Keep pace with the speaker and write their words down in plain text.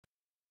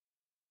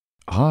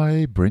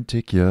Hi,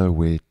 BrenTech here,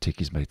 where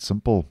tech is made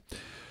simple.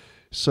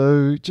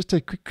 So, just a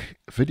quick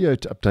video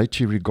to update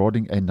you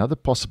regarding another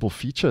possible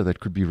feature that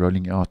could be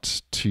rolling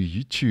out to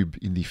YouTube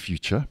in the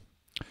future.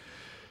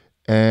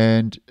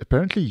 And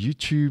apparently,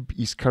 YouTube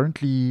is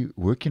currently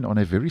working on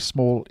a very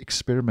small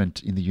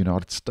experiment in the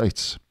United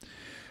States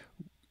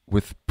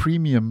with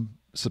premium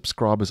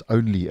subscribers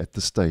only at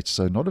this stage.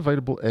 So, not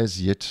available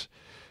as yet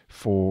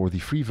for the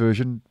free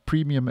version,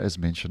 premium as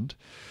mentioned.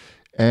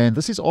 And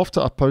this is after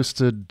I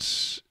posted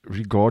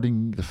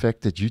regarding the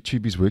fact that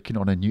YouTube is working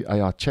on a new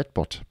AI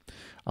chatbot.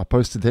 I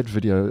posted that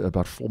video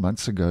about 4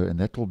 months ago, and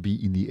that will be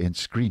in the end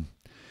screen.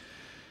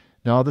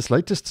 Now, this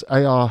latest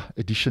AI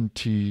addition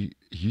to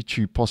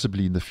YouTube,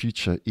 possibly in the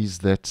future, is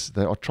that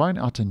they are trying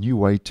out a new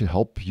way to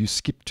help you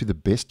skip to the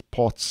best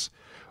parts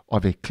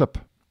of a clip,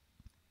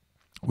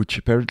 which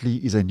apparently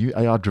is a new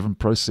AI-driven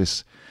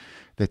process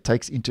that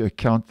takes into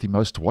account the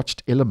most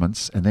watched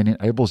elements and then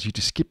enables you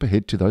to skip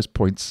ahead to those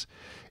points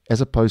as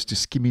opposed to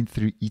skimming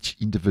through each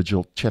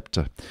individual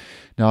chapter.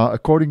 Now,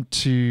 according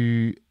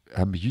to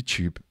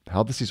YouTube,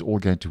 how this is all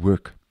going to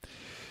work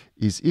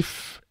is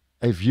if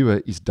a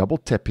viewer is double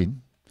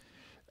tapping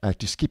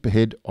to skip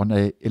ahead on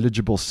a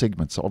eligible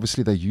segment. So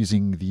obviously they're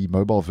using the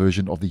mobile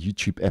version of the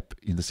YouTube app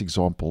in this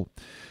example.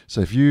 So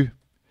if you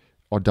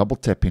are double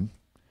tapping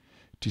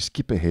to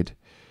skip ahead,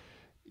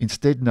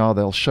 instead now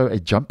they'll show a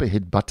jump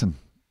ahead button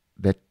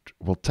that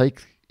will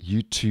take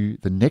you to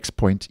the next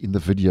point in the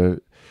video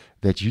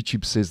that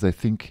YouTube says they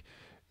think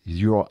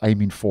you are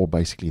aiming for.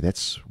 Basically,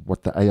 that's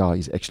what the AI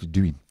is actually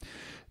doing.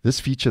 This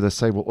feature, they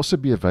say, will also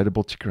be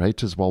available to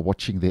creators while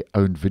watching their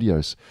own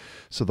videos.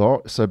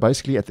 So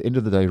basically, at the end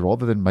of the day,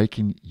 rather than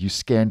making you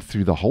scan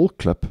through the whole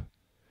clip,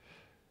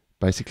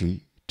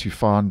 basically, to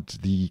find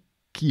the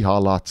key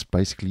highlights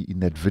basically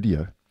in that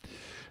video,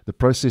 the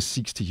process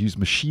seeks to use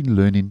machine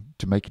learning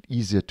to make it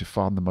easier to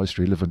find the most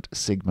relevant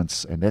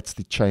segments. And that's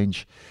the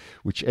change,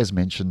 which, as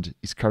mentioned,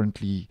 is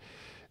currently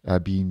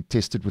being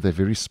tested with a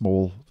very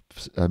small,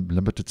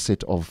 limited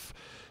set of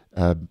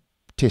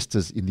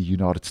testers in the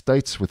United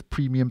States with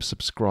premium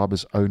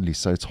subscribers only.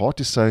 So it's hard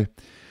to say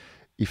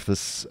if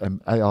this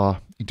AI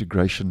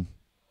integration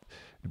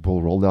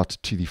will roll out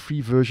to the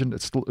free version.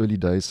 It's still early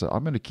days, so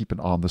I'm going to keep an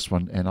eye on this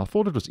one. And I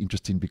thought it was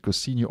interesting because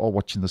seeing you are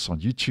watching this on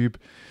YouTube,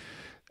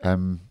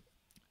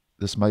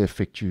 this may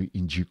affect you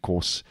in due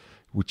course,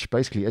 which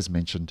basically, as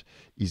mentioned,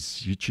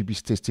 is YouTube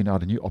is testing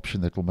out a new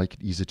option that will make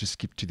it easier to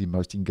skip to the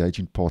most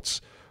engaging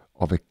parts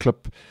of a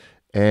clip.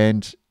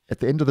 And at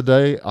the end of the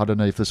day, I don't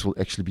know if this will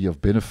actually be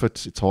of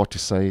benefit. It's hard to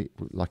say.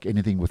 Like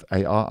anything with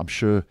AI, I'm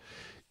sure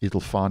it'll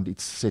find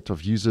its set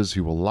of users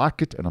who will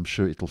like it, and I'm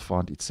sure it'll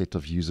find its set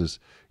of users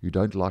who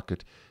don't like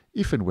it,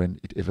 if and when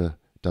it ever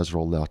does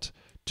roll out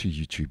to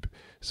YouTube.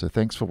 So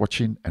thanks for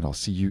watching, and I'll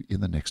see you in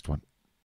the next one.